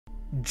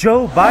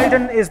Joe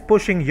Biden is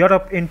pushing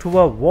Europe into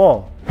a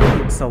war.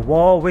 It's a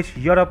war which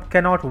Europe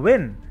cannot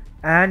win,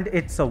 and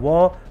it's a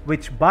war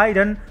which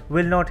Biden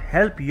will not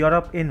help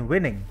Europe in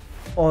winning.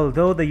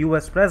 Although the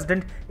US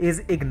president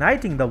is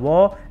igniting the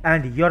war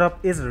and Europe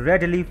is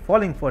readily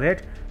falling for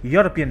it,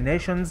 European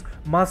nations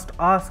must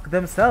ask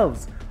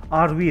themselves,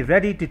 are we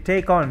ready to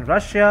take on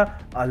Russia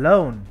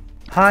alone?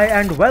 Hi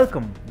and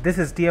welcome. This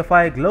is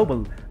TFI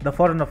Global, the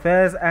foreign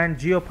affairs and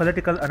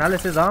geopolitical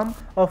analysis arm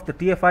of the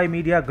TFI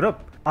Media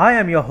Group. I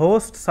am your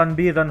host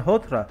Sanbir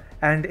Ranhotra,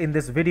 and in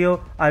this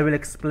video I will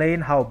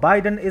explain how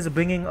Biden is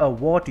bringing a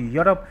war to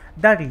Europe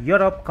that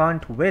Europe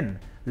can't win.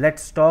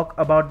 Let's talk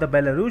about the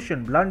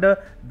Belarusian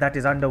blunder that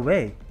is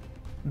underway.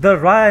 The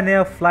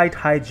Ryanair flight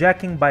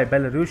hijacking by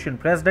Belarusian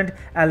President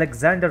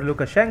Alexander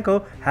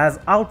Lukashenko has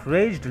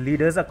outraged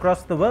leaders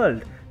across the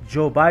world.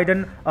 Joe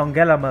Biden,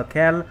 Angela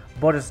Merkel,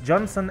 Boris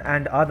Johnson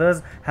and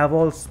others have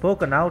all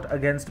spoken out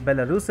against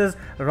Belarus's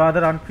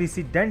rather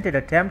unprecedented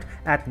attempt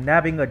at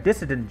nabbing a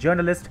dissident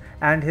journalist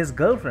and his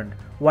girlfriend.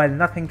 While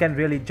nothing can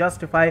really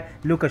justify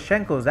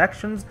Lukashenko's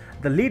actions,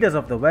 the leaders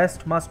of the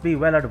West must be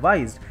well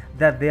advised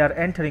that they are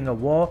entering a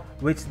war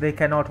which they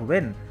cannot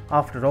win.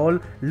 After all,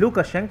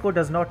 Lukashenko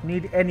does not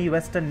need any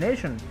Western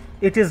nation.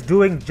 It is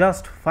doing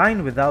just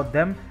fine without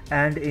them,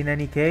 and in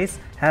any case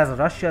has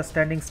Russia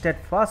standing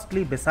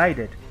steadfastly beside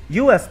it.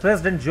 US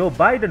President Joe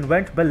Biden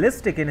went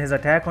ballistic in his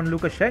attack on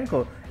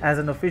Lukashenko, as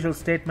an official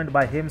statement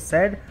by him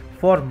said,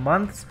 "For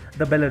months,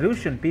 the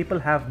Belarusian people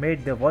have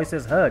made their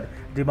voices heard,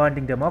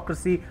 demanding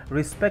democracy,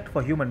 respect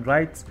for human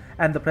rights,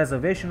 and the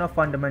preservation of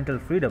fundamental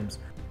freedoms."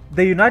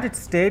 The United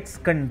States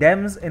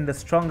condemns in the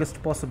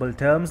strongest possible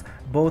terms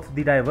both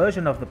the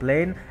diversion of the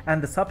plane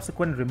and the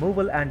subsequent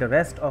removal and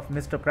arrest of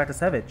Mr.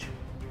 Pratasevich.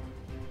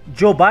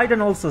 Joe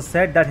Biden also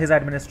said that his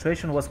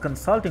administration was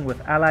consulting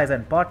with allies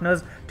and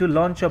partners to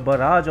launch a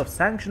barrage of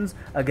sanctions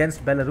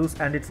against Belarus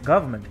and its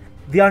government.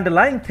 The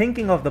underlying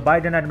thinking of the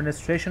Biden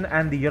administration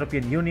and the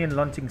European Union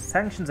launching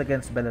sanctions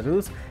against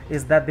Belarus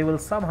is that they will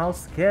somehow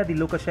scare the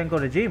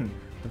Lukashenko regime.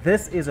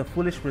 This is a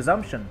foolish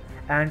presumption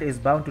and is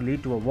bound to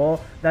lead to a war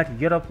that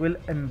Europe will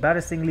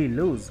embarrassingly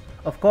lose.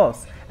 Of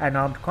course, an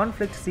armed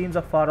conflict seems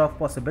a far-off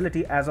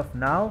possibility as of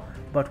now,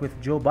 but with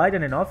Joe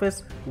Biden in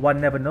office,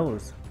 one never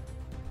knows.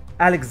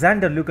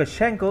 Alexander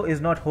Lukashenko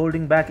is not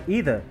holding back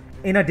either.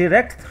 In a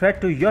direct threat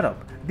to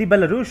Europe, the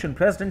Belarusian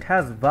president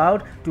has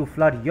vowed to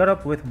flood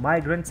Europe with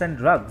migrants and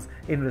drugs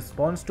in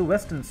response to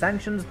Western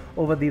sanctions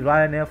over the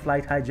Ryanair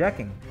flight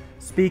hijacking.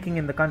 Speaking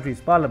in the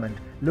country's parliament,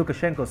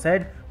 Lukashenko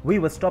said, "We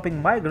were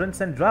stopping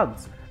migrants and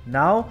drugs.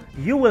 Now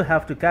you will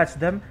have to catch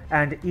them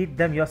and eat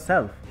them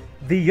yourself."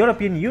 The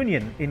European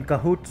Union, in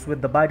cahoots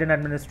with the Biden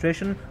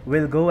administration,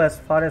 will go as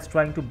far as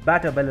trying to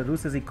batter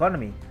Belarus's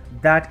economy.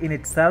 That in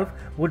itself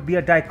would be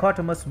a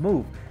dichotomous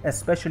move,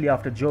 especially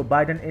after Joe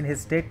Biden in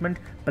his statement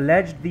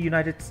pledged the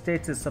United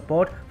States'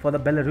 support for the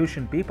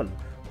Belarusian people.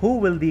 Who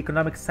will the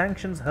economic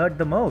sanctions hurt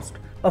the most?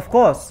 Of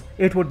course,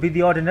 it would be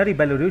the ordinary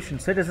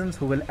Belarusian citizens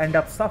who will end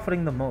up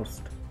suffering the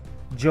most.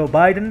 Joe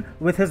Biden,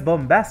 with his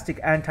bombastic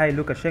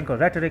anti-Lukashenko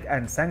rhetoric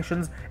and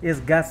sanctions,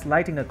 is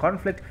gaslighting a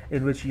conflict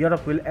in which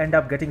Europe will end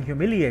up getting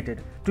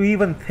humiliated. To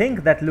even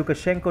think that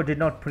Lukashenko did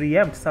not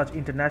preempt such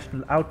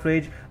international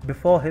outrage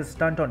before his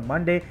stunt on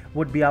Monday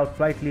would be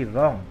outrightly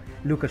wrong.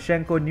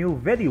 Lukashenko knew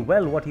very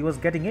well what he was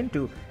getting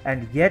into,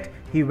 and yet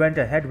he went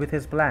ahead with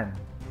his plan.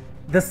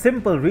 The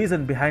simple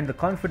reason behind the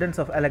confidence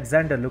of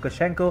Alexander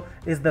Lukashenko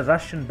is the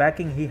Russian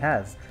backing he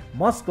has.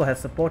 Moscow has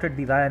supported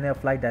the Ryanair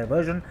flight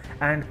diversion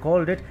and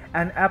called it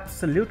an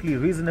absolutely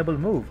reasonable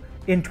move.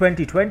 In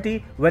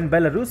 2020, when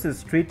Belarus's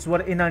streets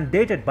were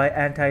inundated by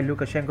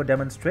anti-Lukashenko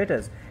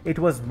demonstrators, it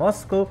was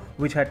Moscow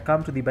which had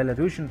come to the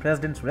Belarusian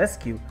president's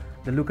rescue.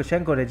 The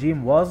Lukashenko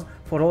regime was,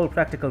 for all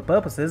practical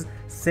purposes,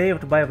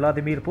 saved by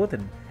Vladimir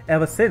Putin.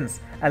 Ever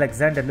since,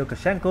 Alexander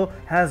Lukashenko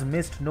has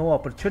missed no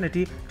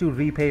opportunity to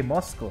repay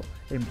Moscow.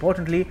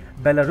 Importantly,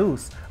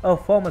 Belarus, a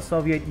former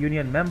Soviet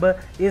Union member,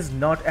 is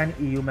not an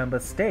EU member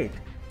state.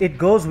 It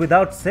goes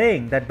without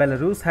saying that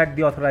Belarus had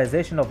the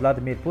authorization of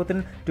Vladimir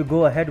Putin to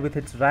go ahead with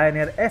its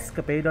Ryanair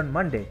escapade on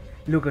Monday.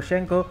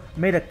 Lukashenko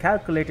made a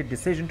calculated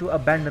decision to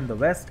abandon the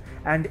West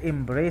and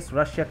embrace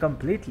Russia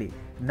completely.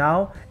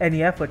 Now,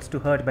 any efforts to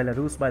hurt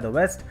Belarus by the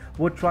West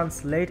would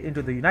translate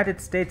into the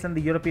United States and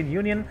the European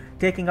Union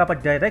taking up a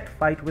direct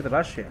fight with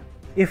Russia.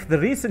 If the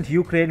recent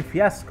Ukraine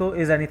fiasco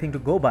is anything to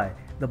go by,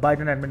 the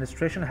Biden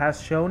administration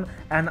has shown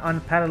an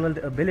unparalleled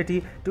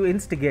ability to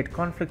instigate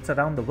conflicts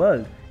around the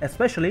world,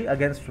 especially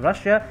against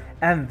Russia,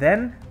 and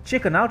then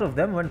chicken out of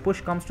them when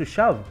push comes to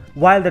shove.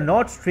 While the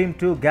Nord Stream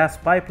 2 gas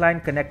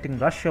pipeline connecting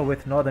Russia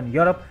with Northern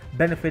Europe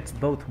benefits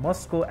both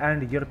Moscow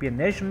and European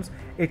nations,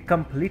 it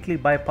completely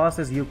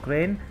bypasses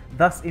Ukraine,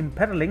 thus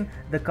imperiling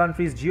the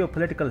country's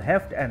geopolitical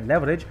heft and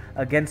leverage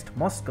against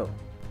Moscow.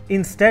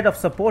 Instead of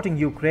supporting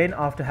Ukraine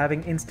after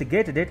having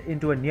instigated it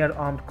into a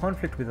near-armed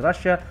conflict with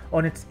Russia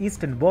on its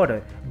eastern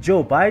border,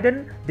 Joe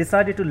Biden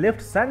decided to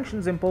lift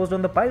sanctions imposed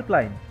on the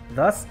pipeline.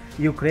 Thus,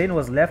 Ukraine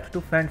was left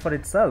to fend for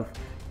itself.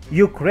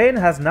 Ukraine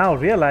has now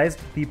realized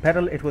the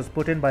peril it was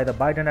put in by the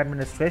Biden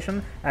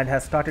administration and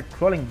has started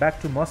crawling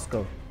back to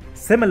Moscow.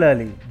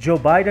 Similarly, Joe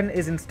Biden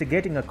is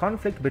instigating a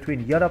conflict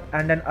between Europe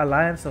and an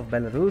alliance of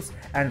Belarus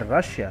and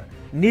Russia.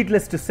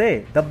 Needless to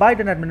say, the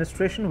Biden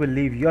administration will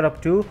leave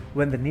Europe too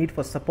when the need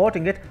for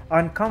supporting it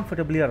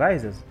uncomfortably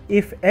arises.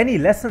 If any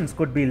lessons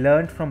could be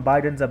learned from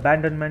Biden's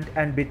abandonment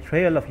and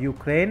betrayal of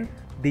Ukraine,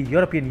 the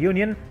European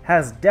Union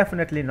has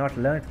definitely not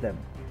learnt them.